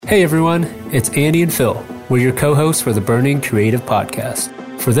Hey everyone, it's Andy and Phil. We're your co-hosts for the Burning Creative Podcast.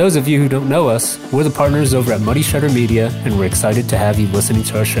 For those of you who don't know us, we're the partners over at Muddy Shutter Media, and we're excited to have you listening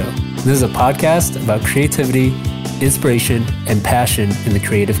to our show. This is a podcast about creativity, inspiration, and passion in the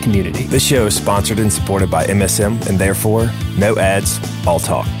creative community. This show is sponsored and supported by MSM, and therefore, no ads, all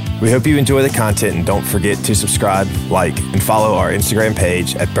talk. We hope you enjoy the content, and don't forget to subscribe, like, and follow our Instagram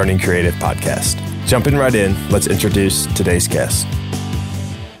page at Burning Creative Podcast. Jumping right in, let's introduce today's guest.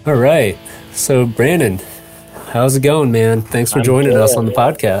 All right. So, Brandon, how's it going, man? Thanks for joining us on the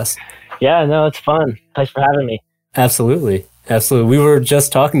podcast. Yeah, no, it's fun. Thanks for having me. Absolutely. We were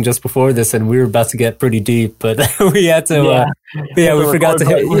just talking just before this, and we were about to get pretty deep, but we had to, we forgot to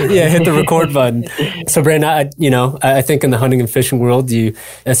hit the record button. So, Brandon, I think in the hunting and fishing world, you,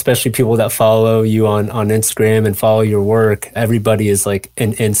 especially people that follow you on Instagram and follow your work, everybody is like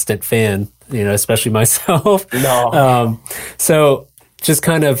an instant fan, especially myself. No. So just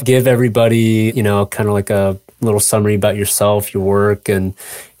kind of give everybody, kind of like a little summary about yourself, your work, and,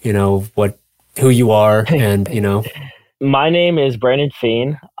 who you are, and, My name is Brandon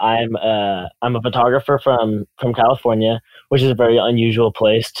Fien. I'm a photographer from California, which is a very unusual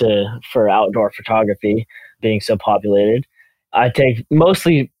place for outdoor photography, being so populated. I take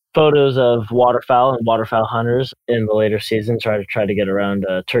mostly photos of waterfowl and waterfowl hunters in the later seasons. Try to get around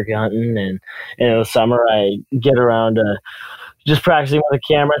turkey hunting, and in the summer I get around just practicing with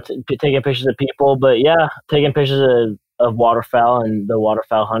a camera, taking pictures of people. But yeah, taking pictures of waterfowl and the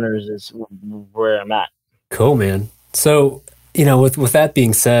waterfowl hunters is where I'm at. Cool, man. So, with that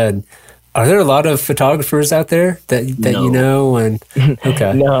being said, are there a lot of photographers out there that No. you know? And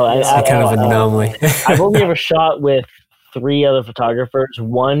okay, No, it's kind of an anomaly. I've only ever shot with 3 other photographers.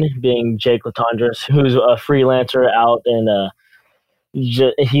 One being Jake Latondras, who's a freelancer out in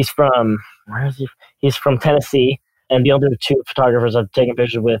he's from He's from Tennessee. And the other 2 photographers I've taken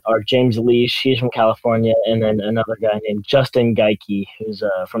pictures with are James Leash, he's from California, and then another guy named Justin Geike, who's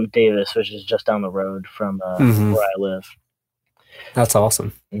from Davis, which is just down the road from where I live. That's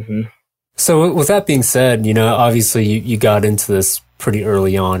awesome. Mm-hmm. So with that being said, obviously you got into this pretty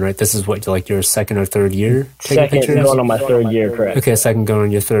early on, right? This is what, like your second or third year taking Second, pictures? going on my 3rd year, correct. Okay, second going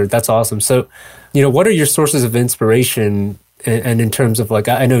on your 3rd. That's awesome. So, what are your sources of inspiration? And in terms of like,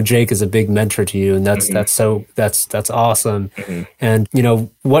 I know Jake is a big mentor to you, and that's awesome. Mm-hmm. And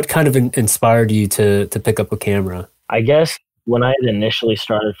what kind of inspired you to pick up a camera? I guess when I had initially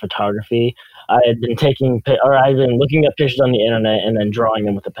started photography, I'd been looking at pictures on the internet and then drawing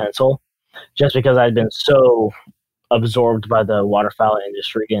them with a pencil, just because I'd been so absorbed by the waterfowl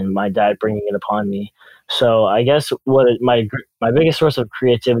industry and my dad bringing it upon me. So I guess my biggest source of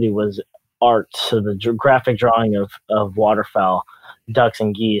creativity was art, so the graphic drawing of waterfowl, ducks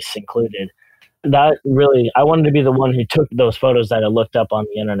and geese included. That really, I wanted to be the one who took those photos that I looked up on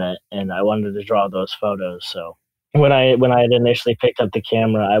the internet, and I wanted to draw those photos. So when I had initially picked up the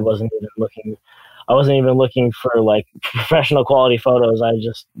camera, I wasn't even looking for like professional quality photos. I had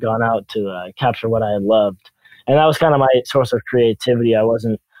just gone out to capture what I had loved, and that was kind of my source of creativity. I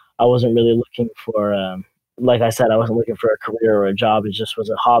wasn't really looking for, like I said, I wasn't looking for a career or a job. It just was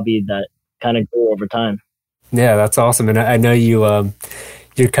a hobby that kind of grew over time. Yeah, that's awesome. And I know you're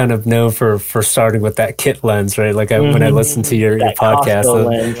kind of known for starting with that kit lens, right? Like when I listened to your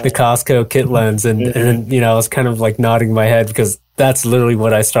podcast, the Costco kit lens, and I was kind of like nodding my head because that's literally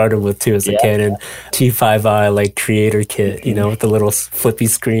what I started with too, as a Canon T5i like creator kit, with the little flippy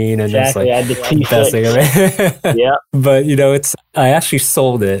screen, and exactly. just like best thing ever. Yeah. But I actually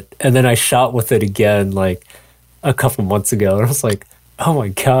sold it, and then I shot with it again like a couple months ago, and I was like, oh my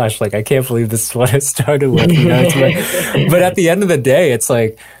gosh, like I can't believe this is what I started with. But at the end of the day, it's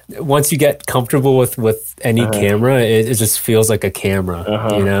like once you get comfortable with any camera, it just feels like a camera,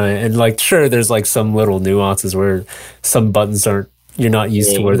 and like sure, there's like some little nuances where some buttons you're not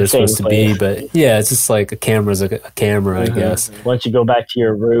used to where they're supposed to be, but yeah, it's just like a camera's a camera, I guess. Once you go back to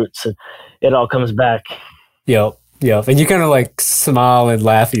your roots, it all comes back. Yep. And you kind of like smile and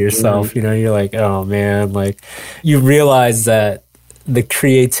laugh at yourself, you're like, oh man, like you realize that the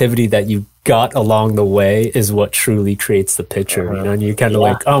creativity that you got along the way is what truly creates the picture, and you kind of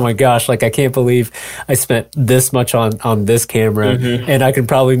like, oh my gosh, like I can't believe I spent this much on this camera, and I can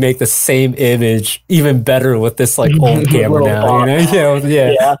probably make the same image even better with this like old camera now,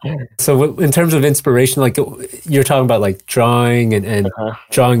 So in terms of inspiration, like you're talking about like drawing and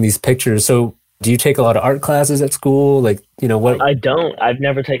drawing these pictures. So do you take a lot of art classes at school? Like, what? I don't. I've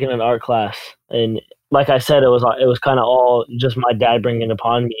never taken an art class, and like I said, it was kind of all just my dad bringing it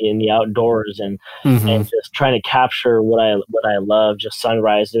upon me in the outdoors, and just trying to capture what I love, just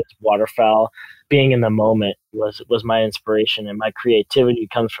sunrises, waterfowl. Being in the moment was my inspiration, and my creativity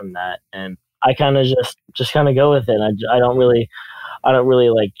comes from that. And I kind of just kind of go with it. I don't really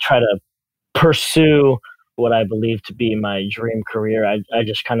like try to pursue what I believe to be my dream career. I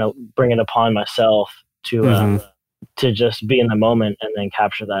just kind of bring it upon myself to just be in the moment and then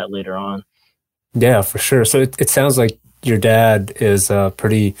capture that later on. Yeah, for sure. So it sounds like your dad is a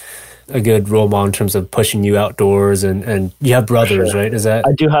good role model in terms of pushing you outdoors, and you have brothers, right? Is that?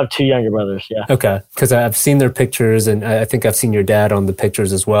 I do have two younger brothers, yeah. Okay, because I've seen their pictures, and I think I've seen your dad on the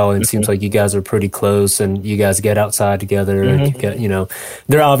pictures as well, and it seems like you guys are pretty close, and you guys get outside together, and you get,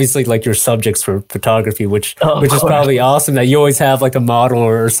 they're obviously like your subjects for photography, which is probably awesome that you always have like a model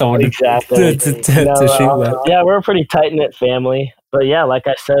or someone to shoot with. Yeah, we're a pretty tight-knit family. But yeah, like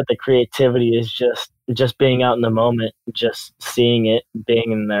I said, the creativity is just being out in the moment, just seeing it,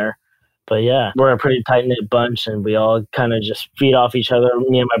 being in there. But yeah, we're a pretty tight-knit bunch, and we all kind of just feed off each other.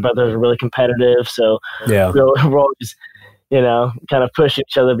 Me and my brothers are really competitive, so we're always, kind of push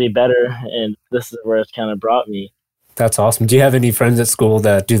each other to be better, and this is where it's kind of brought me. That's awesome. Do you have any friends at school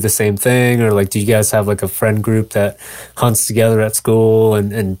that do the same thing, or like do you guys have like a friend group that hunts together at school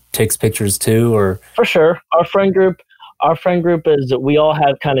and takes pictures too? Or for sure, our friend group is that we all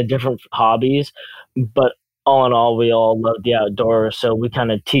have kind of different hobbies, but all in all, we all love the outdoors. So we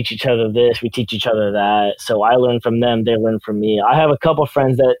kind of teach each other this, we teach each other that. So I learn from them, they learn from me. I have a couple of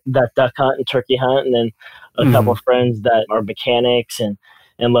friends that duck hunt and turkey hunt, and then a couple of friends that are mechanics and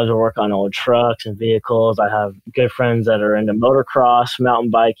love to work on old trucks and vehicles. I have good friends that are into motocross,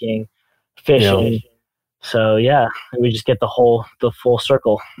 mountain biking, fishing. So yeah, we just get the full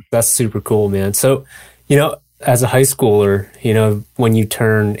circle. That's super cool, man. So, as a high schooler, when you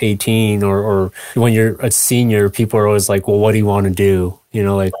turn 18 or when you're a senior, people are always like, well, what do you want to do?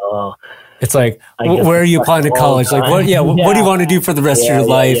 It's like, where are you applying to college? Like, what do you want to do for the rest of your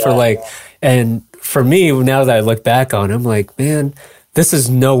life? Or and for me, now that I look back on it, I'm like, man, this is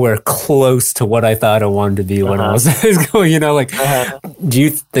nowhere close to what I thought I wanted to be when I was going, do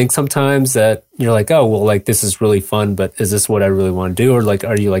you think sometimes that you're like, oh, well, like, this is really fun, but is this what I really want to do? Or like,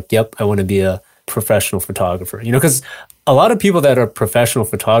 are you like, yep, I want to be a professional photographer, because a lot of people that are professional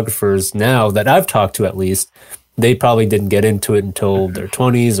photographers now that I've talked to, at least, they probably didn't get into it until their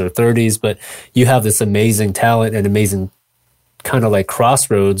 20s or 30s, but you have this amazing talent and amazing kind of like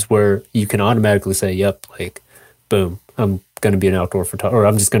crossroads where you can automatically say, yep, like, boom, I'm going to be an outdoor photographer, or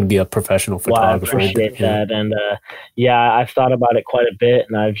I'm just going to be a professional photographer. Well, I appreciate that. And I've thought about it quite a bit,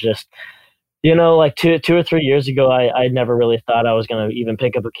 and I've just, like 2 or 3 years ago, I never really thought I was going to even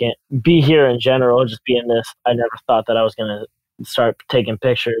pick up be here in general, just be in this. I never thought that I was going to start taking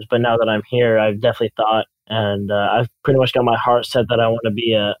pictures. But now that I'm here, I've definitely thought, and I've pretty much got my heart set that I want to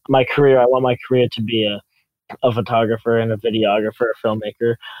be I want my career to be a photographer and a videographer, a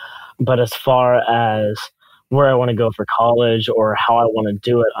filmmaker. But as far as where I want to go for college or how I want to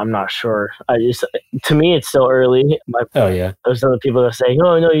do it, I'm not sure. To me, it's still early. There's other people that say,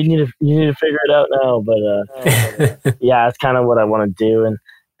 "Oh no, you need to figure it out now." But yeah, it's kind of what I want to do, and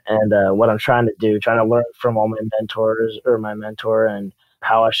what I'm trying to do, trying to learn from all my mentors or my mentor, and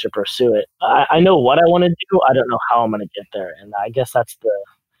how I should pursue it. I know what I want to do. I don't know how I'm going to get there, and I guess that's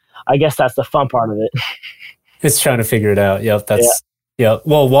the fun part of it. It's trying to figure it out. Yep, Yeah,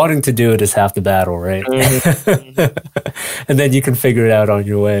 well, wanting to do it is half the battle, right? And then you can figure it out on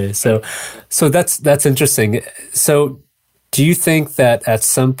your way. So that's interesting. So do you think that at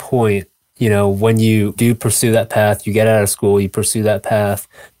some point, when you do pursue that path, you get out of school, you pursue that path,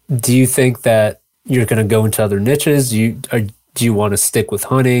 do you think that you're going to go into other niches? Do you want to stick with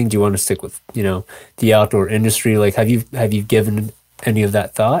hunting? Do you want to stick with, the outdoor industry? Like, have you given any of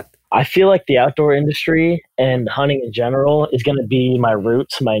that thought? I feel like the outdoor industry and hunting in general is going to be my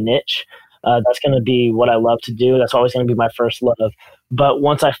roots, my niche. That's going to be what I love to do. That's always going to be my first love. But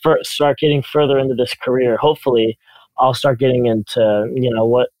once I start getting further into this career, hopefully I'll start getting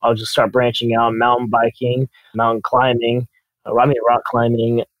into, I'll just start branching out, mountain biking, mountain climbing, rock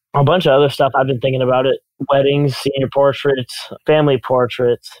climbing, a bunch of other stuff. I've been thinking about it. Weddings, senior portraits, family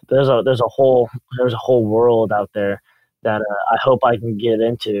portraits. There's a whole world out there that I hope I can get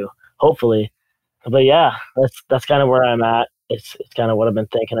into. Hopefully. But yeah, that's kind of where I'm at. It's kind of what I've been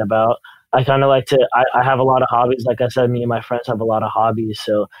thinking about. I kind of like to, I have a lot of hobbies. Like I said, me and my friends have a lot of hobbies.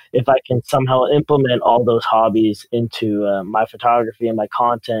 So if I can somehow implement all those hobbies into my photography and my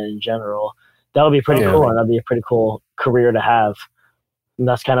content in general, that would be pretty cool. And that'd be a pretty cool career to have. And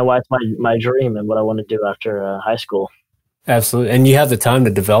that's kind of why it's my dream and what I want to do after high school. Absolutely. And you have the time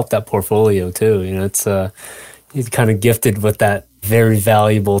to develop that portfolio too. You know, it's you're kind of gifted with that very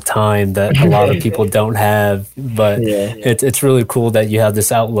valuable time that a lot of people don't have. But Yeah. it's really cool that you have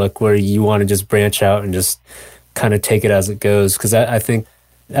this outlook where you want to just branch out and just kind of take it as it goes. Because I think,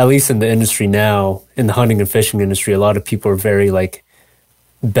 at least in the industry now, in the hunting and fishing industry, a lot of people are very like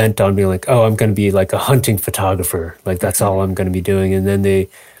bent on being like, oh, I'm going to be like a hunting photographer. Like that's all I'm going to be doing. And then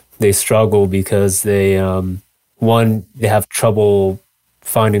they struggle because one, they have trouble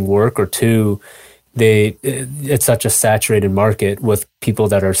finding work, or two, it's such a saturated market with people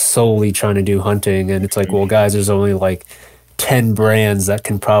that are solely trying to do hunting. And it's like, well, guys, there's only like 10 brands that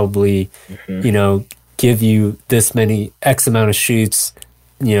can probably, you know, give you this many X amount of shoots,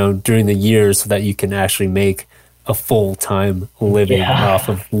 you know, during the year so that you can actually make a full-time living off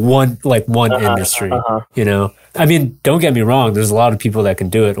of one industry, you know. I mean, don't get me wrong, there's a lot of people that can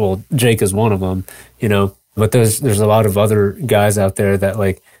do it. Well, Jake is one of them, you know, but there's a lot of other guys out there that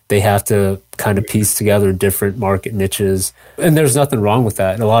like they have to kind of piece together different market niches, and there's nothing wrong with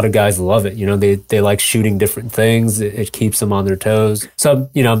that. And a lot of guys love it, you know, they like shooting different things. It keeps them on their toes. So,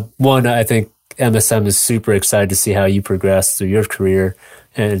 you know, one, I think MSM is super excited to see how you progress through your career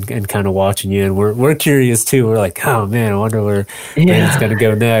and kind of watching you. And we're curious too. We're like, oh man, I wonder where Brandon's going to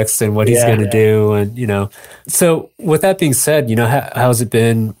go next and what he's going to do. And, you know, so with that being said, you know, how's it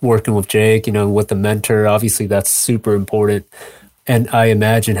been working with Jake, you know, with the mentor? Obviously that's super important. And I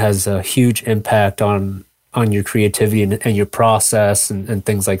imagine has a huge impact on your creativity and your process and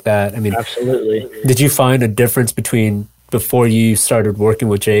things like that. I mean, absolutely. Did you find a difference between before you started working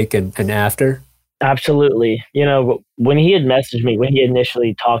with Jake and after? Absolutely. You know, when he had messaged me, when he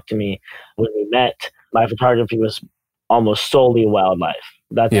initially talked to me, when we met, my photography was almost solely wildlife.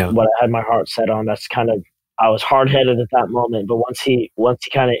 That's what I had my heart set on. That's kind of, I was hard-headed at that moment. But once he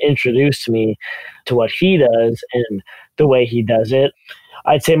kind of introduced me to what he does and the way he does it,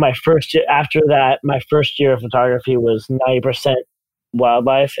 I'd say my first year of photography was 90%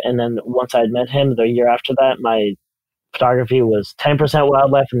 wildlife. And then once I'd met him, the year after that, my photography was 10%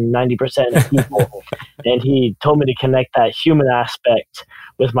 wildlife and 90% people. And he told me to connect that human aspect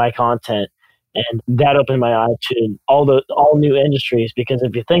with my content. And that opened my eye to all new industries, because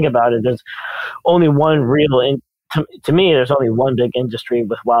if you think about it, there's only one to me, there's only one big industry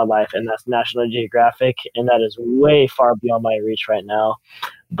with wildlife, and that's National Geographic. And that is way far beyond my reach right now.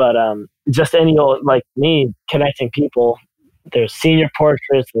 But just any old, like me, connecting people, there's senior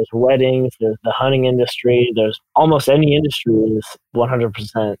portraits, there's weddings, there's the hunting industry, there's almost any industry is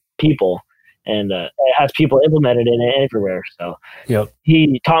 100% people, and it has people implemented in it everywhere. So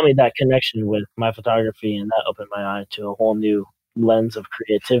he taught me that connection with my photography, and that opened my eye to a whole new lens of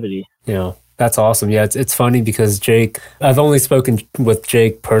creativity. Yeah, that's awesome. Yeah, it's funny because Jake, I've only spoken with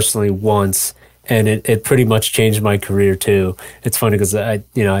Jake personally once, and it pretty much changed my career too. It's funny because I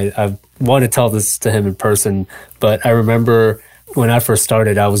want to tell this to him in person, but I remember when I first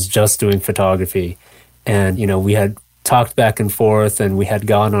started, I was just doing photography, and, you know, we had talked back and forth and we had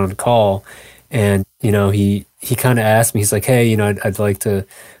gone on a call, and, you know, he kind of asked me, he's like, hey, you know, I'd like to,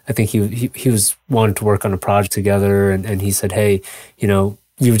 I think he was wanting to work on a project together. And he said, hey, you know,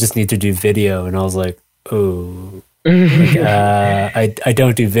 you just need to do video. And I was like, oh, like, I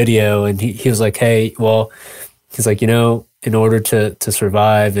don't do video. And he was like, hey, well, he's like, you know, in order to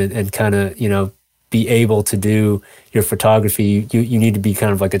survive and kind of, you know, be able to do your photography, you need to be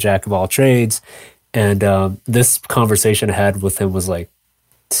kind of like a jack of all trades. And this conversation I had with him was like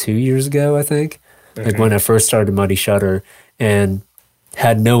 2 years ago, I think, like when I first started Muddy Shutter, and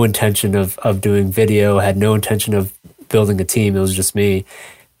had no intention of doing video, had no intention of building a team. It was just me.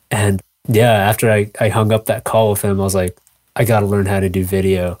 And yeah, after I hung up that call with him, I was like, I got to learn how to do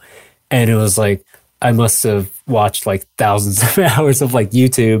video. And it was like, I must have watched like thousands of hours of like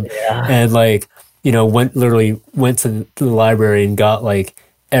YouTube and like, you know, went to the library and got like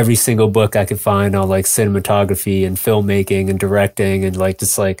every single book I could find on like cinematography and filmmaking and directing, and like,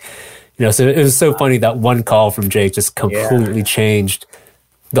 just like, you know, so it was so funny that one call from Jake just completely changed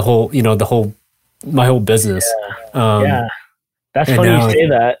the whole, you know, my whole business. That's funny you say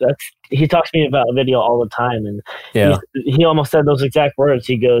that. He talks to me about video all the time, and he almost said those exact words.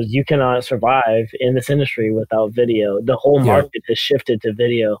 He goes, "You cannot survive in this industry without video. The whole market has shifted to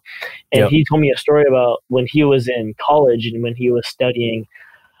video." And he told me a story about when he was in college and when he was studying,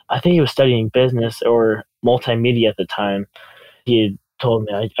 I think he was studying business or multimedia at the time. He had told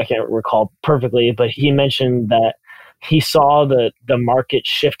me, I can't recall perfectly, but he mentioned that he saw the market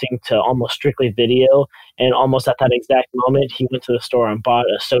shifting to almost strictly video, and almost at that exact moment, he went to the store and bought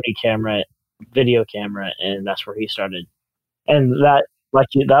a Sony video camera, and that's where he started. And that, like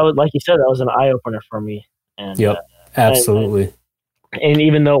you said, that was an eye opener for me. And Absolutely. And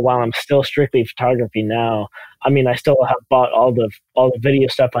even though while I'm still strictly photography now, I mean, I still have bought all the video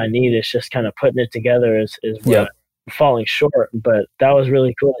stuff I need. It's just kind of putting it together is where I'm falling short. But that was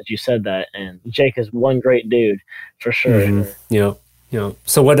really cool that you said that. And Jake is one great dude for sure. Mm-hmm.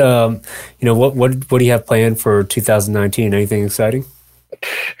 So what what do you have planned for 2019? Anything exciting?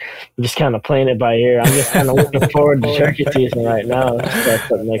 I'm just kind of playing it by ear. I'm just kind of looking forward to turkey season right now.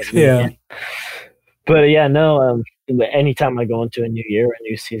 That's up next week. Yeah. But anytime I go into a new year, a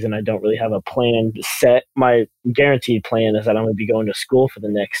new season, I don't really have a plan set. My guaranteed plan is that I'm going to be going to school for the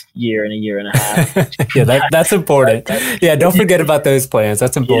next year and a year and a half. Yeah, that's important. Yeah, don't forget about those plans.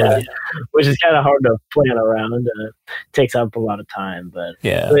 That's important. Yeah, which is kind of hard to plan around. It takes up a lot of time. But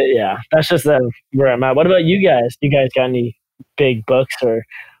yeah, that's just where I'm at. What about you guys? You guys got any big books or?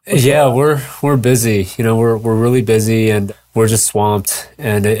 Yeah, we're busy. We're really busy, and we're just swamped.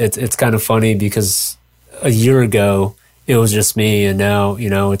 And it's kind of funny because a year ago it was just me, and now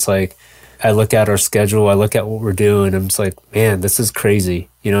it's like I look at our schedule, I look at what we're doing, I'm just like, man, this is crazy.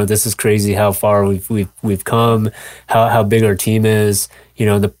 This is crazy how far we've come, how big our team is.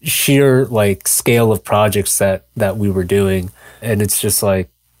 The sheer like scale of projects that we were doing, and it's just like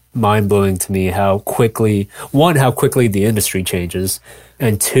mind blowing to me how quickly the industry changes,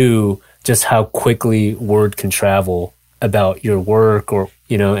 and two, just how quickly word can travel about your work, or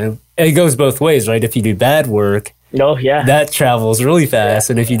and it goes both ways, right? If you do bad work, that travels really fast,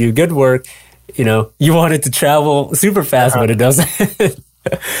 and if you do good work, you want it to travel super fast, but it doesn't.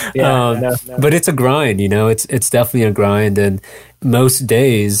 But it's a grind, it's definitely a grind, and most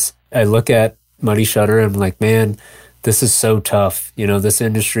days I look at Muddy Shutter and I'm like, man, this is so tough. This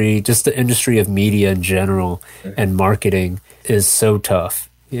industry, just the industry of media in general and marketing is so tough,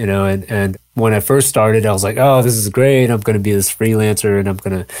 and when I first started, I was like, oh, this is great. I'm going to be this freelancer, and I'm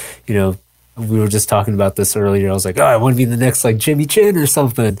going to, we were just talking about this earlier. I was like, oh, I want to be the next like Jimmy Chin or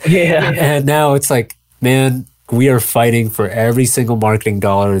something. Yeah. And now it's like, man, we are fighting for every single marketing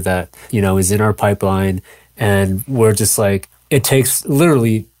dollar that, is in our pipeline. And we're just like, it takes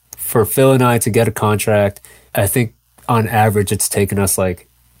literally for Phil and I to get a contract. I think on average, it's taken us like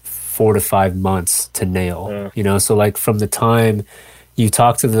 4 to 5 months to nail, so like from the time you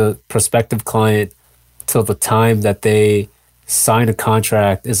talk to the prospective client till the time that they sign a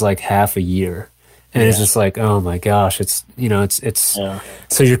contract is like half a year. And it's just like, oh my gosh, it's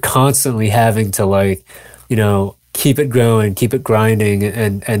so you're constantly having to like, keep it going, keep it grinding,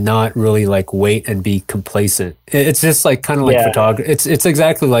 and not really like wait and be complacent. It's just like kind of like photography. It's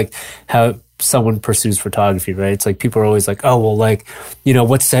exactly like how someone pursues photography, right? It's like people are always like, oh, well, like,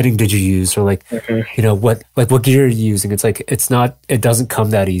 what setting did you use? Or like, what gear are you using? It's like, it doesn't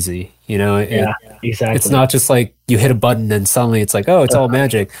come that easy, exactly. It's not just like you hit a button and suddenly it's like, oh, it's all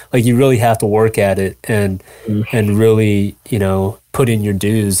magic. Like you really have to work at it and really, put in your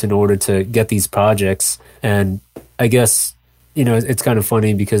dues in order to get these projects. And I guess, it's kind of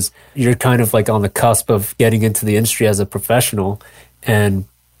funny because you're kind of like on the cusp of getting into the industry as a professional. And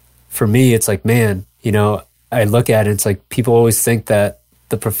for me, it's like, man, I look at it, it's like people always think that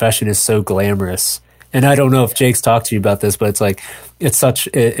the profession is so glamorous. And I don't know if Jake's talked to you about this, but it's like,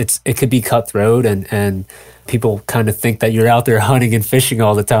 it could be cutthroat, and people kind of think that you're out there hunting and fishing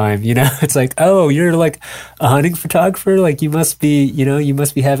all the time. It's like, oh, you're like a hunting photographer. Like you must be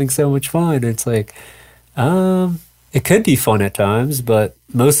having so much fun. It's like, it could be fun at times, but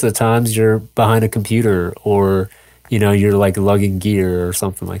most of the times you're behind a computer or, you're like lugging gear or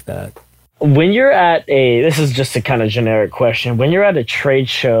something like that. When you're at this is just a kind of generic question. When you're at a trade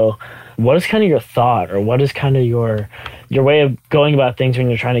show, what is kind of your thought, or what is kind of your way of going about things when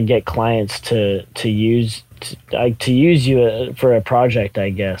you're trying to get clients to use you for a project, I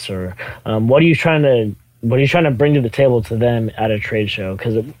guess, or what are you trying to bring to the table to them at a trade show?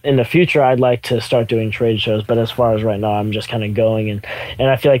 Because in the future, I'd like to start doing trade shows, but as far as right now, I'm just kind of going, and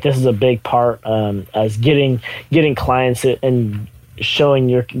I feel like this is a big part as getting clients and showing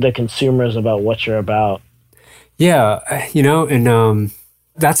the consumers about what you're about. Yeah, and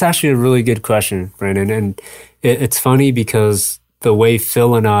that's actually a really good question, Brandon. And it's funny because the way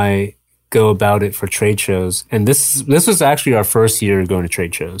Phil and I go about it for trade shows, and this was actually our first year going to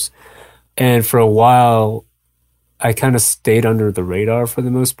trade shows. And for a while, I kind of stayed under the radar for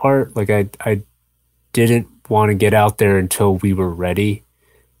the most part. Like I didn't want to get out there until we were ready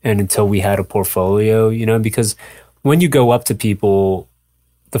and until we had a portfolio, because when you go up to people,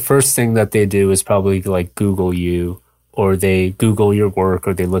 the first thing that they do is probably like Google you, or they Google your work,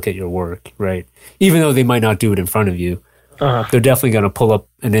 or they look at your work, right? Even though they might not do it in front of you. They're definitely going to pull up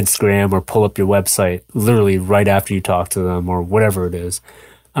an Instagram or pull up your website literally right after you talk to them or whatever it is.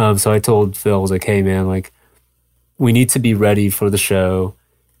 So I told Phil, I was like, hey man, like we need to be ready for the show.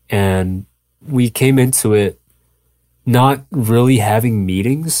 And we came into it not really having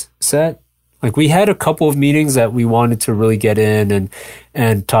meetings set. Like we had a couple of meetings that we wanted to really get in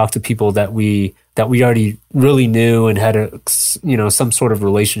and talk to people that we already really knew and had some sort of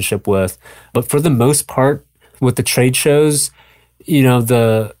relationship with. But for the most part, with the trade shows,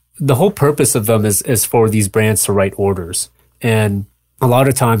 the whole purpose of them is for these brands to write orders. And a lot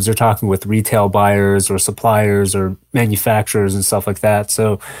of times they're talking with retail buyers or suppliers or manufacturers and stuff like that.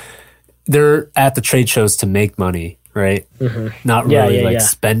 So they're at the trade shows to make money, right? Mm-hmm. Not really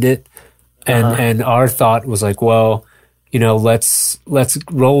spend it. And our thought was like, well, let's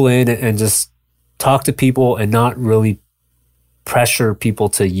roll in and just talk to people and not really pressure people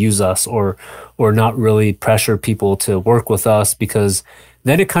to use us or not really pressure people to work with us, because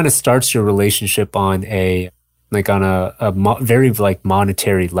then it kind of starts your relationship on a very like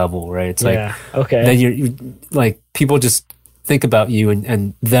monetary level, right? It's then you like people just think about you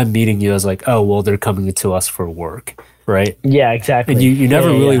and them meeting you as like, oh, well, they're coming to us for work, right? Yeah, exactly. And you never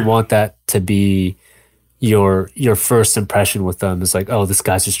really want that to be your first impression with them. Is like, oh, this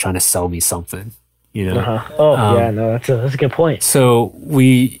guy's just trying to sell me something, that's a good point. So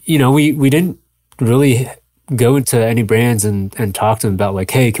we didn't really go into any brands and talk to them about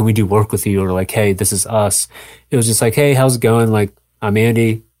like, hey, can we do work with you? Or like, hey, this is us. It was just like, hey, how's it going? Like, I'm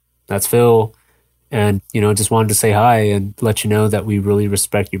Andy. That's Phil. And, just wanted to say hi and let you know that we really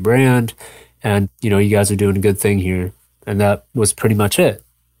respect your brand. And, you guys are doing a good thing here. And that was pretty much it,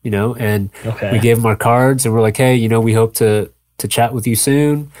 and we gave them our cards and we're like, hey, we hope to chat with you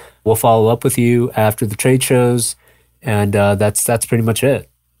soon. We'll follow up with you after the trade shows. And that's pretty much it.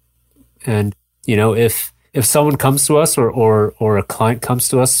 And, if someone comes to us or a client comes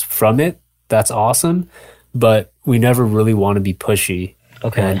to us from it, that's awesome. But we never really want to be pushy.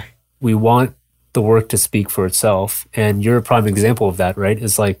 Okay. And we want the work to speak for itself. And you're a prime example of that, right?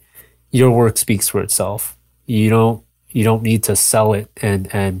 It's like your work speaks for itself. You don't need to sell it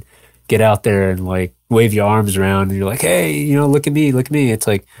and get out there and like wave your arms around and you're like, hey, look at me. It's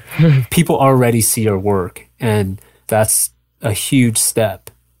like people already see your work. And that's a huge step,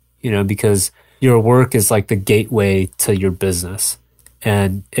 because your work is like the gateway to your business.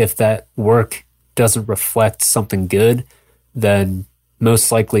 And if that work doesn't reflect something good, then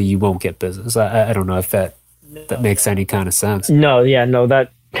most likely you won't get business. I don't know if that makes any kind of sense. No,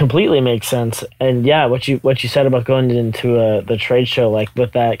 that completely makes sense. And yeah, what you said about going into the trade show, like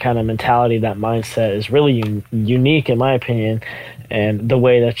with that kind of mentality, that mindset is really unique in my opinion. And the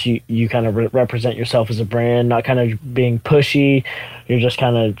way that you kind of represent yourself as a brand, not kind of being pushy, you're just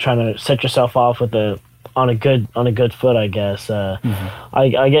kind of trying to set yourself off with on a good foot, I guess.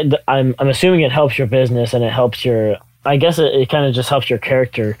 I'm assuming it helps your business and it helps your. I guess it kind of just helps your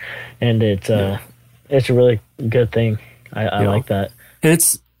character, and it's a really good thing. I like that. And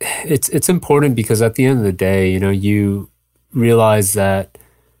it's important because at the end of the day, you realize that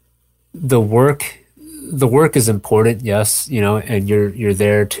the work is important, yes, and you're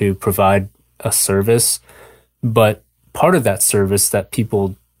there to provide a service, but part of that service that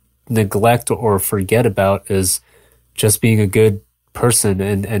people neglect or forget about is just being a good person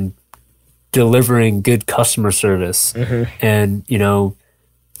and delivering good customer service. Mm-hmm. And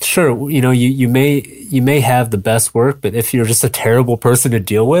sure, you may have the best work, but if you're just a terrible person to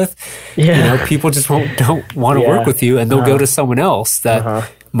deal with, people just don't want to work with you, and they'll go to someone else that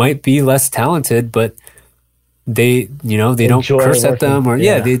might be less talented, but they don't curse at them, or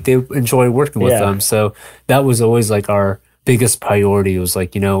they enjoy working with them. So that was always like our biggest priority. It was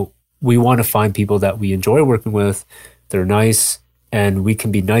like, we want to find people that we enjoy working with. They're nice, and we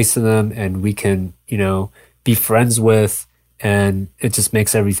can be nice to them, and we can, be friends with, and it just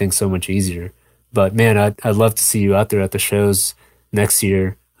makes everything so much easier. But man, I'd love to see you out there at the shows next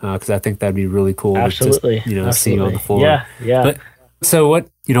year, because I think that'd be really cool. Absolutely. To just, see you on the floor. Yeah. But, so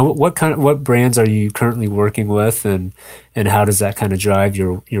what brands are you currently working with, and how does that kind of drive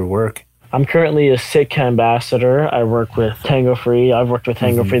your work? I'm currently a Sitka ambassador. I work with Tango Free. I've worked with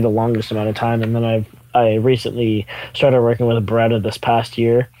Tango Free the longest amount of time, and then I recently started working with Beretta this past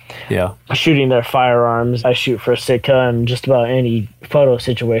year. Yeah. Shooting their firearms. I shoot for Sitka, and just about any photo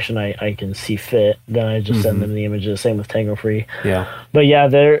situation I can see fit, then I just send them the images. Same with Tango Free. Yeah. But yeah,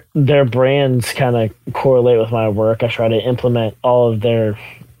 their brands kind of correlate with my work. I try to implement I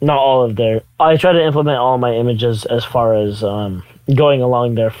try to implement all of my images as far as going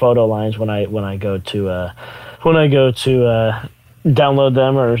along their photo lines when I go to download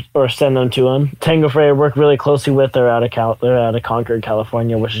them or send them to them. Tango Free I work really closely with. They're out of Concord,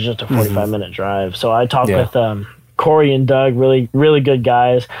 California, which is just a 45-minute drive. So I talk with Corey and Doug, really, really good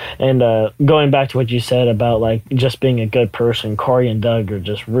guys. And going back to what you said about like just being a good person, Corey and Doug are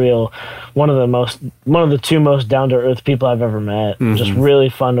just one of the two most down to earth people I've ever met. Mm-hmm. Just really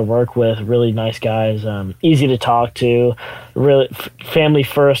fun to work with, really nice guys, easy to talk to, really family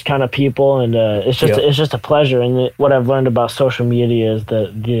first kind of people, and it's just a pleasure. And what I've learned about social media is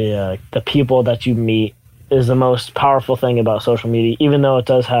that the people that you meet is the most powerful thing about social media, even though it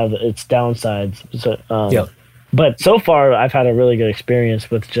does have its downsides. So, but so far, I've had a really good experience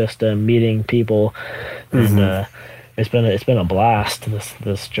with just meeting people, and it's been a blast,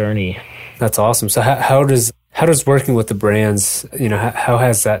 this journey. That's awesome. So how does working with the brands, how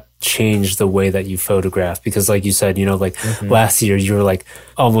has that changed the way that you photograph? Because like you said, like last year you were like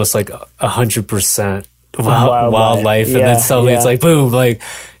almost like 100% wildlife, and then suddenly it's like boom, like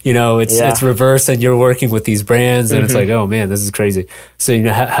it's reversed, and you're working with these brands, and it's like, oh man, this is crazy. So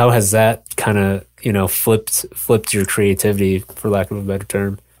how has that kind of flipped your creativity, for lack of a better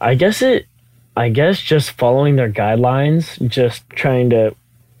term? I guess just following their guidelines, just trying to.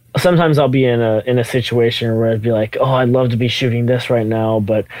 Sometimes I'll be in a situation where I'd be like, oh, I'd love to be shooting this right now,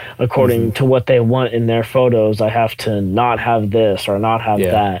 but according to what they want in their photos, I have to not have this or not have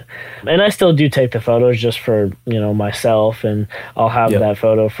that. And I still do take the photos just for, myself, and I'll have that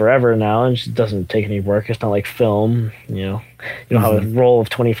photo forever now, and it just doesn't take any work. It's not like film, You don't have a roll of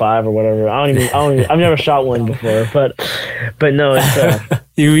 25 or whatever. I've never shot one before, but no, it's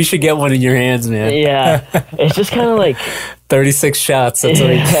you should get one in your hands, man. Yeah. It's just kind of like 36 shots. That's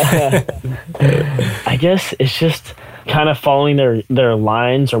I guess it's just kind of following their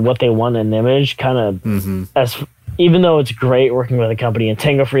lines or what they want in an image, kind of even though it's great working with a company, and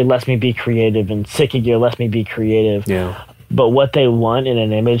Tango Free lets me be creative, and Sitka Gear lets me be creative. Yeah. But what they want in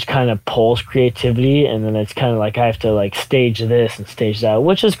an image kind of pulls creativity, and then it's kind of like I have to like stage this and stage that,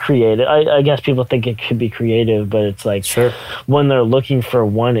 which is creative. I guess people think it could be creative, but it's like when they're looking for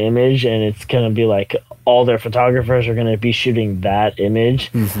one image, and it's going to be like all their photographers are going to be shooting that image.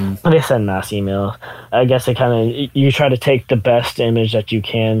 They send mass emails. I guess it kind of, you try to take the best image that you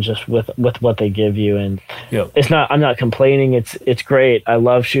can just with what they give you. And I'm not complaining. It's great. I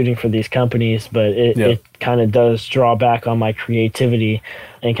love shooting for these companies, but it kind of does draw back on my creativity,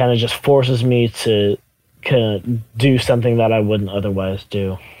 and kind of just forces me to kind of do something that I wouldn't otherwise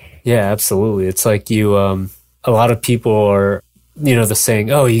do. Yeah, absolutely. It's like a lot of people are, the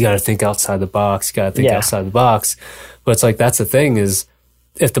saying, oh, you got to think outside the box, outside the box. But it's like, that's the thing, is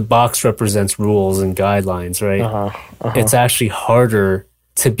if the box represents rules and guidelines, right? It's actually harder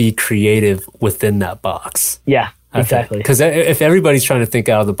to be creative within that box. Yeah, exactly. Because if everybody's trying to think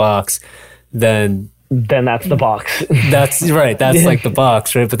out of the box, then that's the box. That's right. That's like the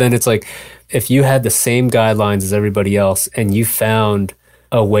box, right? But then it's like, if you had the same guidelines as everybody else, and you found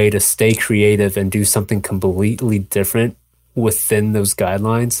a way to stay creative and do something completely different within those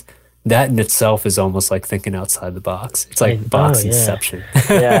guidelines, that in itself is almost like thinking outside the box. It's like box inception.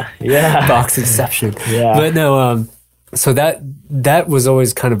 Box inception. Yeah. But no, so that was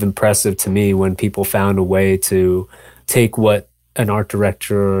always kind of impressive to me, when people found a way to take what an art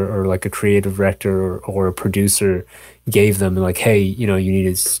director or like a creative director or a producer gave them, and like, hey, you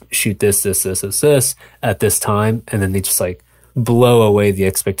need to shoot this at this time, and then they just like blow away the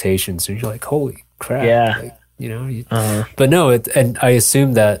expectations, and you're like, holy crap. Yeah. But no, and I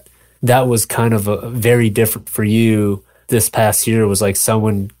assume that was kind of a very different for you this past year. Was like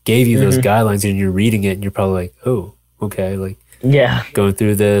someone gave you those guidelines, and you're reading it, and you're probably like, oh, okay, like going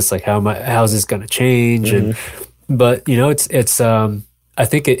through this, like how's this going to change? But it's I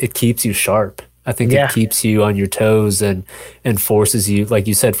think it keeps you sharp. I think it keeps you on your toes, and forces you, like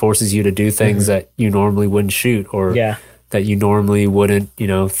you said, forces you to do things that you normally wouldn't shoot, or that you normally wouldn't,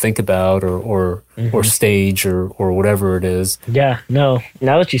 think about or stage or whatever it is. Yeah, no.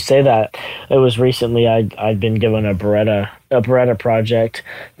 Now that you say that, it was recently I'd been given a Beretta project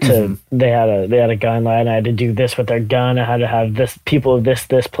to they had a guideline. I had to do this with their gun. I had to have this people of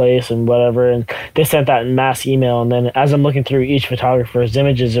this place and whatever, and they sent that in mass email. And then as I'm looking through each photographer's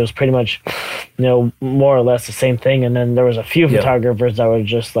images, it was pretty much more or less the same thing. And then there was a few photographers that were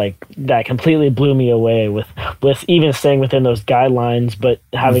just like, that completely blew me away with even staying within those guidelines, but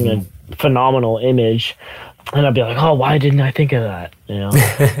having a phenomenal image. And I'd be like, oh, why didn't I think of that?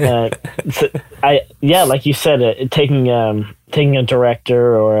 Like you said, taking a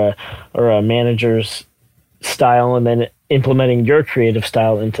director or a manager's style and then implementing your creative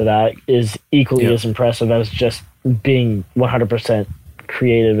style into that is equally as impressive as just being 100%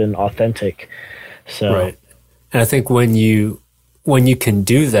 creative and authentic. So, right. And I think when you can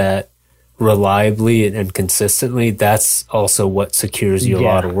do that, reliably and consistently, that's also what secures you a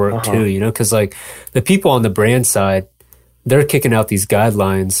lot of work too, you know, because like the people on the brand side, they're kicking out these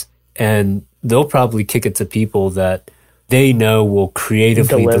guidelines and they'll probably kick it to people that they know will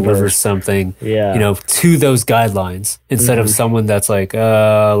creatively deliver something, you know, to those guidelines instead of someone that's like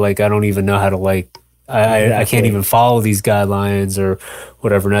I don't even know how to I can't even follow these guidelines or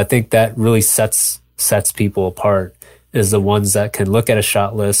whatever. And I think that really sets people apart, is the ones that can look at a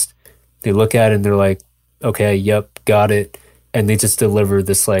shot list, they look at it and they're like, okay, yep, got it. And they just deliver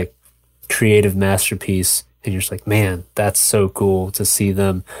this like creative masterpiece. And you're just like, man, that's so cool to see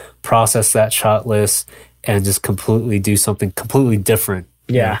them process that shot list and just completely do something completely different.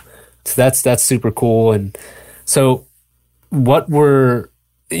 Yeah. So that's super cool. And so what were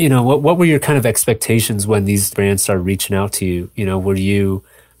your kind of expectations when these brands started reaching out to you? You know, were you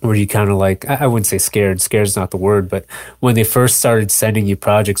kind of like, I wouldn't say scared, scared's not the word, but when they first started sending you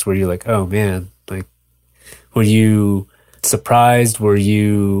projects, were you like, oh man, like, were you surprised? Were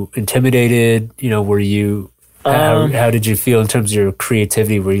you intimidated? You know, were you, how did you feel in terms of your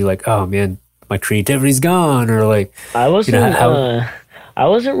creativity? Were you like, oh man, my creativity's gone? Or like, I wasn't, I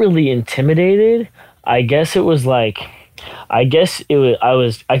wasn't really intimidated. I guess it was like, I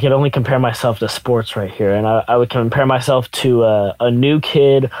could only compare myself to sports right here. And I would compare myself to a new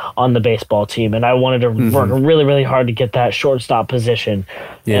kid on the baseball team. And I wanted to work really, really hard to get that shortstop position.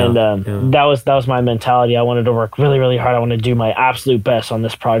 Yeah, and that was my mentality. I wanted to work really, really hard. I wanted to do my absolute best on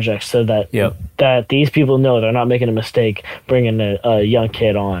this project so that that these people know they're not making a mistake bringing a young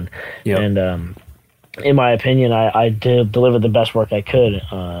kid on. And in my opinion, I did deliver the best work I could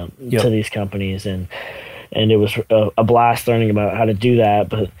to these companies. And it was a blast learning about how to do that.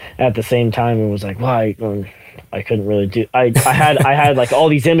 But at the same time, it was like, well, I couldn't really do. I had like all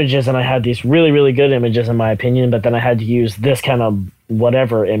these images, and I had these really, really good images in my opinion. But then I had to use this kind of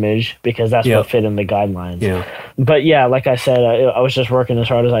whatever image because that's what fit in the guidelines. Yeah. But yeah, like I said, I was just working as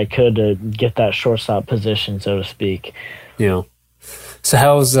hard as I could to get that shortstop position, so to speak. Yeah.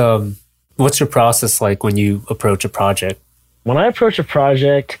 So what's your process like when you approach a project? When I approach a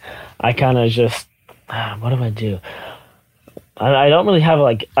project, I kind of just. What do I do? I don't really have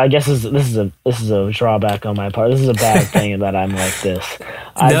I guess this is a drawback on my part. This is a bad thing that I'm like this.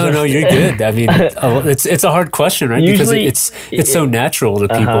 No, you're good. I mean, it's a hard question, right? Usually, because it's so natural to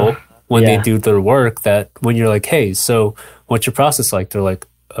people when they do their work that when you're like, hey, so what's your process like? They're like,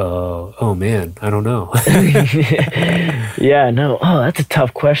 oh man, I don't know. Yeah, no. Oh, that's a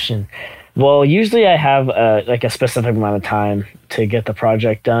tough question. Well, usually I have like a specific amount of time to get the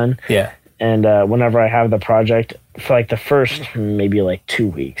project done. Yeah. And whenever I have the project, for like the first maybe like 2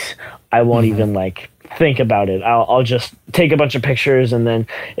 weeks, I won't even like think about it. I'll just take a bunch of pictures, and then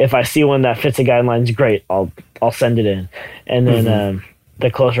if I see one that fits the guidelines, great, I'll send it in. And then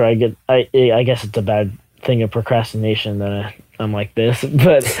the closer I get, I guess it's a bad thing of procrastination that I'm like this,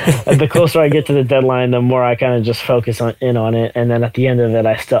 but the closer I get to the deadline, the more I kind of just focus in on it. And then at the end of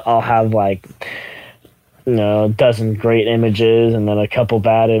it, I'll have like, a dozen great images and then a couple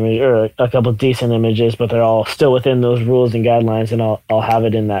bad images or a couple decent images, but they're all still within those rules and guidelines, and I'll have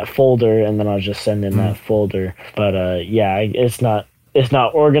it in that folder, and then I'll just send in that folder. But it's not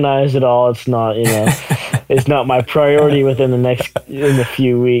organized at all. It's not, it's not my priority in the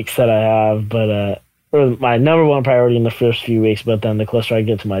few weeks that I have, but or my number one priority in the first few weeks, but then the closer I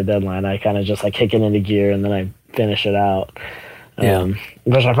get to my deadline, I kind of just like kick it into gear and then I finish it out.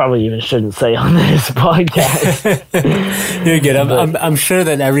 Which I probably even shouldn't say on this podcast. You're good. I'm sure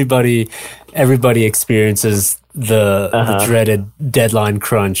that everybody experiences the dreaded deadline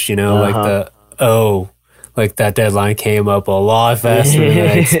crunch. Like that deadline came up a lot faster than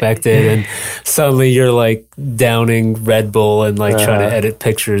I expected, and suddenly you're like downing Red Bull and like trying to edit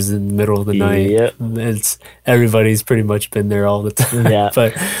pictures in the middle of the night. Yep. Everybody's pretty much been there all the time. Yeah.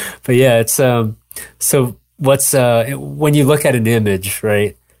 but yeah, it's so. What's when you look at an image,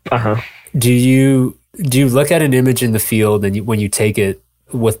 right? Do you look at an image in the field and when you take it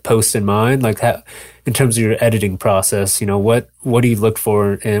with post in mind, like how, in terms of your editing process, what do you look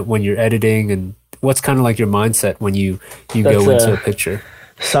for when you're editing, and what's kind of like your mindset when you go into a picture?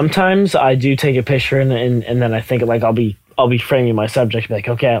 Sometimes I do take a picture and then I think like I'll be framing my subject, be like,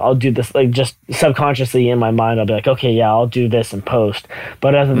 okay, I'll do this, like just subconsciously in my mind, I'll be like, okay, yeah, I'll do this in post.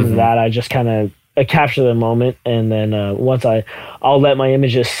 But other than that, I just kind of capture the moment, and then once I'll let my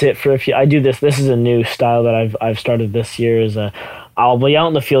images sit for a few. I do this is a new style that I've started this year, is I'll be out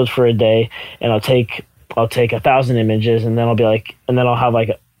in the field for a day and I'll take 1,000 images, and then I'll be like, and then I'll have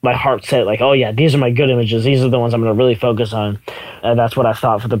like my heart set like, oh yeah, these are my good images, these are the ones I'm going to really focus on. And that's what I've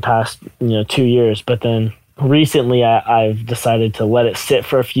thought for the past 2 years. But then recently I've decided to let it sit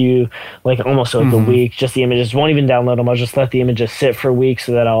for a few, like almost like a week. Just the images, won't even download them. I'll just let the images sit for a week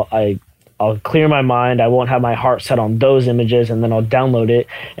so that I'll clear my mind. I won't have my heart set on those images, and then I'll download it,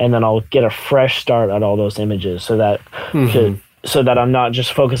 and then I'll get a fresh start at all those images, so that so that I'm not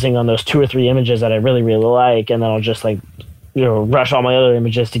just focusing on those 2 or 3 images that I really, really like, and then I'll just like, you know, rush all my other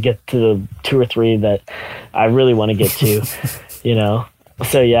images to get to the 2 or 3 that I really want to get to, you know.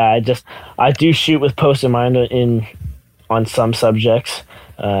 So yeah, I do shoot with post in mind on some subjects.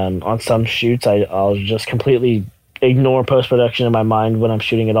 On some shoots, I'll just completely ignore post-production in my mind when I'm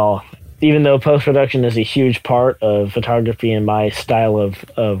shooting at all. Even though post-production is a huge part of photography and my style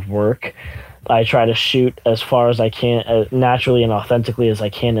of work, I try to shoot as far as I can, as naturally and authentically as I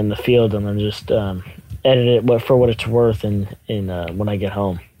can in the field, and then just edit it for what it's worth in when I get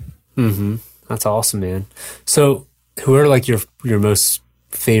home. That's awesome, man. So who are like your most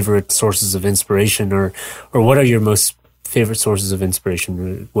favorite sources of inspiration, or what are your most favorite sources of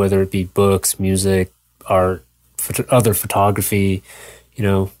inspiration, whether it be books, music, art, other photography? You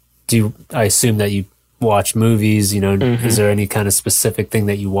know, I assume that you watch movies, you know, is there any kind of specific thing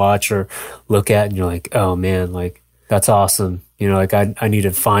that you watch or look at and you're like, oh man, like that's awesome. You know, like I need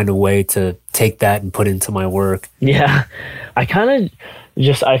to find a way to take that and put it into my work. Yeah. I kind of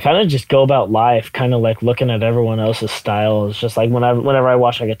just go about life kind of like looking at everyone else's style. It's just like whenever I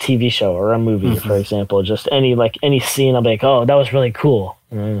watch like a TV show or a movie, for example, just any scene, I'll be like, oh, that was really cool.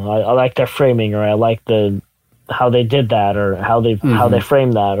 I like their framing, or I like how they did that, or how they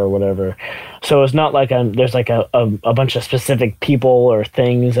framed that, or whatever. So it's not like there's like a bunch of specific people or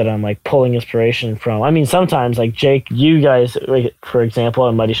things that I'm like pulling inspiration from. I mean, sometimes like Jake, you guys, like, for example,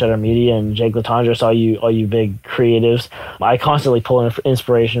 at Muddy Shutter Media, and Jake Latondras, all you big creatives, I constantly pull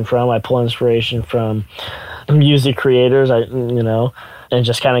inspiration from. I pull inspiration from music creators, and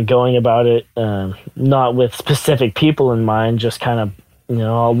just kind of going about it, not with specific people in mind, just kind of, you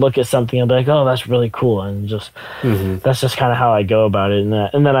know, I'll look at something and be like, oh, that's really cool. And just, that's just kind of how I go about it.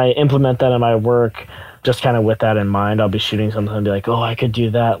 And then I implement that in my work, just kind of with that in mind. I'll be shooting something and be like, oh, I could do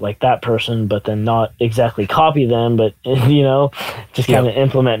that like that person, but then not exactly copy them, but, you know, just kind of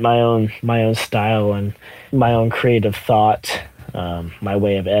implement my own style and my own creative thought, my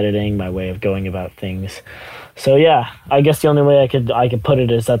way of editing, my way of going about things. So yeah, I guess the only way I could put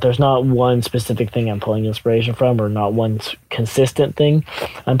it is that there's not one specific thing I'm pulling inspiration from, or not one consistent thing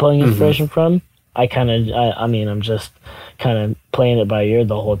I'm pulling inspiration from. I'm just kind of playing it by ear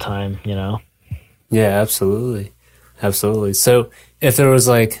the whole time, you know? Yeah, absolutely. Absolutely. So if there was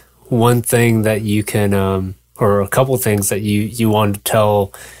like one thing that you can, or a couple things that you want to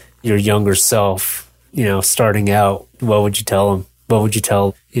tell your younger self, you know, starting out, what would you tell them? What would you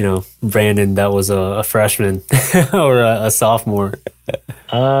tell, you know, Brandon that was a freshman or a sophomore?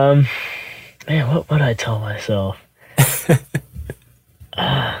 Man, what would I tell myself?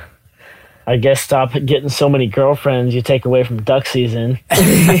 I guess stop getting so many girlfriends you take away from duck season.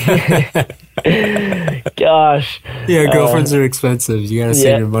 Gosh. Yeah, girlfriends are expensive. You gotta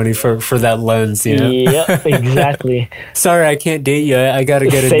save your money for that lens, you know? Yep, exactly. Sorry, I can't date you. I gotta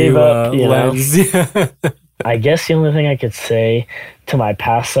get Save a new up, lens. I guess the only thing I could say to my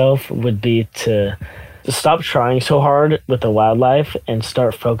past self would be to stop trying so hard with the wildlife and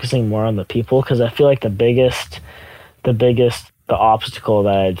start focusing more on the people, because I feel like the obstacle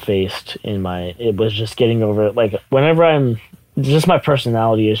that I had faced it was just getting over it. Like whenever just my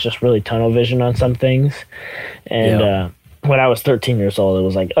personality is just really tunnel vision on some things. And when I was 13 years old, it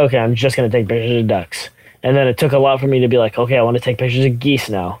was like, okay, I'm just going to take pictures of ducks. And then it took a lot for me to be like, okay, I want to take pictures of geese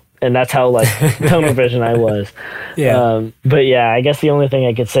now. And that's how like tunnel vision I was. Yeah. But yeah, I guess the only thing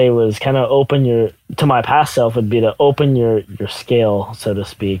I could say was kind of to my past self would be to open your scale, so to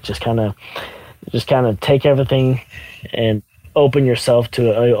speak. Just kind of take everything and open yourself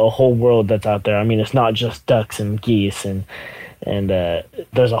to a whole world that's out there. I mean, it's not just ducks and geese, and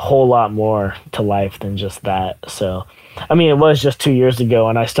there's a whole lot more to life than just that. So, I mean, it was just 2 years ago,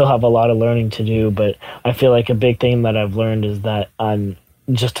 and I still have a lot of learning to do, but I feel like a big thing that I've learned is that I'm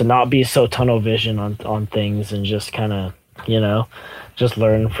just to not be so tunnel vision on things, and just kind of, you know, just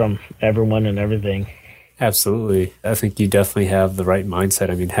learn from everyone and everything. Absolutely. I think you definitely have the right mindset.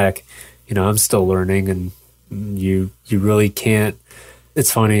 I mean, heck, you know, I'm still learning, and you really can't.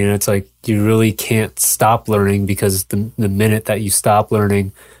 It's funny, and it's like you really can't stop learning, because the minute that you stop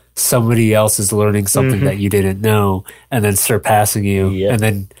learning, somebody else is learning something that you didn't know, and then surpassing you, and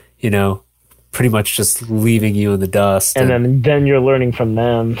then, you know, pretty much just leaving you in the dust. And then you're learning from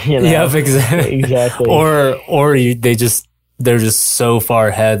them, you know? Yeah, exactly. Or they're just so far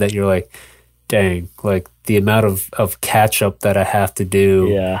ahead that you're like, dang, like the amount of catch up that I have to do.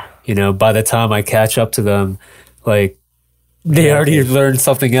 Yeah. You know, by the time I catch up to them, like they already learned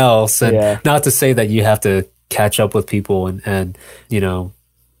something else. And not to say that you have to catch up with people and, you know,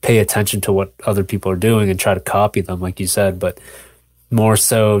 pay attention to what other people are doing and try to copy them, like you said, but more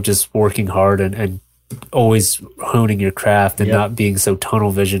so just working hard and always honing your craft and not being so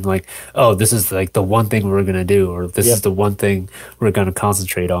tunnel vision, like, oh, this is like the one thing we're going to do, or this is the one thing we're going to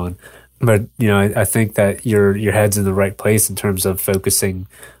concentrate on. But, you know, I think that your head's in the right place in terms of focusing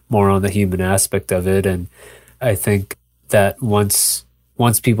more on the human aspect of it. And I think that once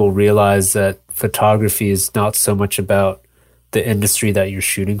people realize that photography is not so much about the industry that you're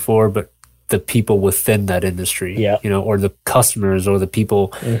shooting for, but the people within that industry, you know, or the customers or the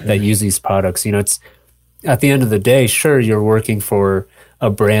people that use these products. You know, it's at the end of the day, sure, you're working for a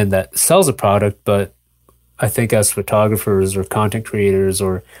brand that sells a product, but I think as photographers or content creators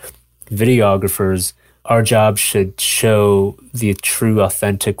or videographers, our job should show the true,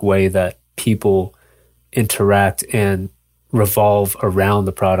 authentic way that people interact and revolve around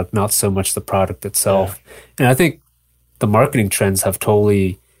the product, not so much the product itself. And I think the marketing trends have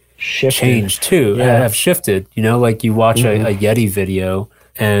totally changed too, have shifted. You know, like you watch a Yeti video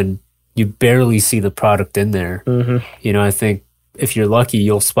and you barely see the product in there. You know, I think if you're lucky,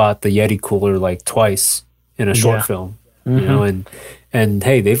 you'll spot the Yeti cooler like twice in a short film, you know, and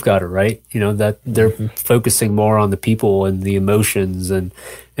hey, they've got it right. You know, that they're focusing more on the people and the emotions and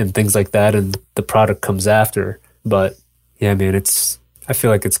things like that. And the product comes after. But yeah, man, I feel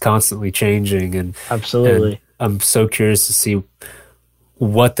like it's constantly changing, and absolutely. And I'm so curious to see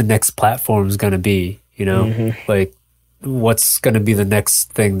what the next platform is going to be, you know, like what's going to be the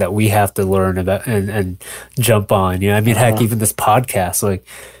next thing that we have to learn about and jump on. You know, I mean, heck, even this podcast, like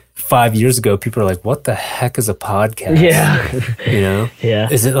 5 years ago, people are like, what the heck is a podcast? You know?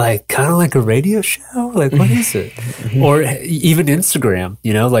 Is it like kind of like a radio show? Like, what is it? Or even Instagram,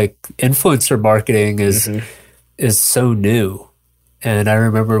 you know, like influencer marketing is so new. And I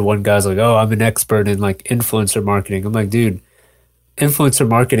remember one guy's like, oh, I'm an expert in like influencer marketing. I'm like, dude, influencer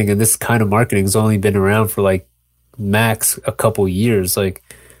marketing and this kind of marketing has only been around for like max a couple years. Like,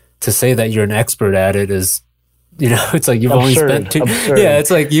 to say that you're an expert at it is, you know, it's like you've only spent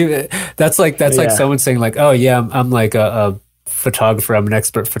it's like that's like someone saying like, oh yeah, I'm like a photographer, I'm an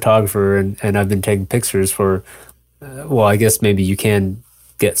expert photographer, and I've been taking pictures for well, I guess maybe you can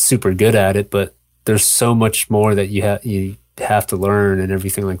get super good at it, but there's so much more that you have to learn and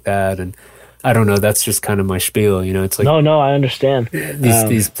everything like that. And I don't know, that's just kind of my spiel, you know. It's like, no, I understand.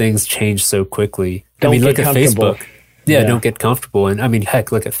 These things change so quickly. I mean, look at Facebook. Don't get comfortable. And I mean,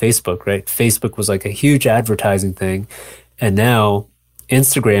 heck, look at Facebook, right? Facebook was like a huge advertising thing. And now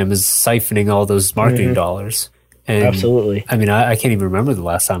Instagram is siphoning all those marketing dollars. And absolutely. I mean, I can't even remember the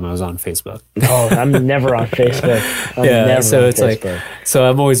last time I was on Facebook. Oh, I'm never on Facebook. So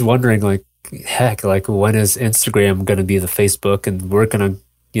I'm always wondering, like, heck, like, when is Instagram going to be the Facebook and we're going to,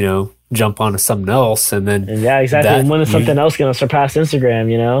 you know, jump onto something else? And then exactly. And when is something else going to surpass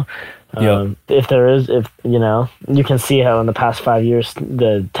Instagram, you know? If you know, you can see how in the past 5 years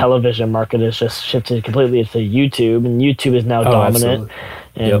the television market has just shifted completely to YouTube, and YouTube is now dominant.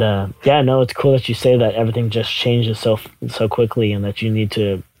 Absolutely. And it's cool that you say that everything just changes so quickly, and that you need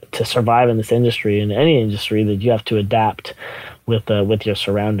to survive in this industry, in any industry, that you have to adapt with your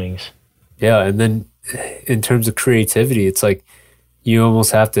surroundings. Yeah, and then in terms of creativity, it's like you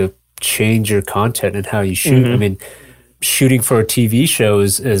almost have to change your content and how you shoot. I mean, shooting for a TV show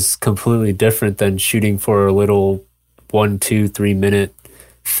is completely different than shooting for a little 1, 2, 3 minute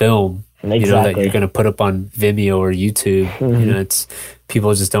film, you know, that you're going to put up on Vimeo or YouTube. You know, it's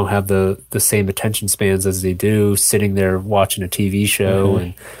people just don't have the same attention spans as they do sitting there watching a TV show,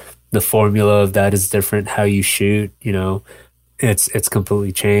 and the formula of that is different. How you shoot, you know, it's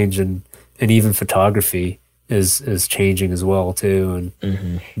completely changed, and even photography is changing as well too.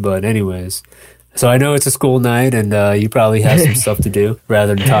 And but anyways. So I know it's a school night, and you probably have some stuff to do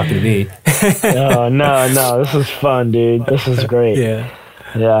rather than talking to me. No. This is fun, dude. This is great. Yeah.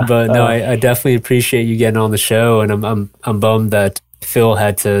 But no, I definitely appreciate you getting on the show, and I'm bummed that Phil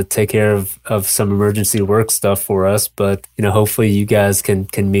had to take care of some emergency work stuff for us. But you know, hopefully you guys can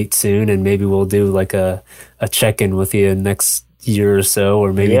meet soon, and maybe we'll do like a check-in with you next year or so,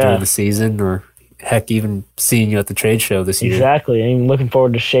 or maybe during the season, or heck, even seeing you at the trade show this year. Exactly. I'm looking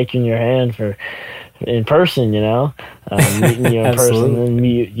forward to shaking your hand in person, you know, meeting you in person, and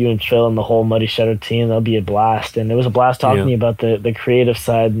meet you and Phil and the whole Muddy Shutter team. That'll be a blast. And it was a blast talking to you about the creative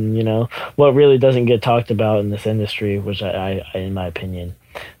side, and, you know, what really doesn't get talked about in this industry, which I in my opinion.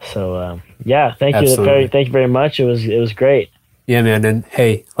 So, thank you. Thank you very much. It was great. Yeah, man. And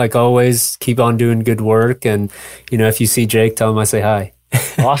hey, like always, keep on doing good work. And, if you see Jake, tell him I say hi.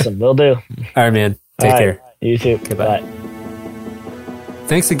 Awesome. Will do. All right, man. Take care. You too. Okay, bye.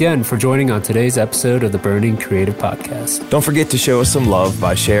 Thanks again for joining on today's episode of the Burning Creative Podcast. Don't forget to show us some love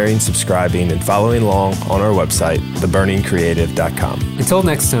by sharing, subscribing, and following along on our website, theburningcreative.com. Until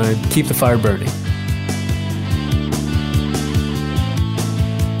next time, keep the fire burning.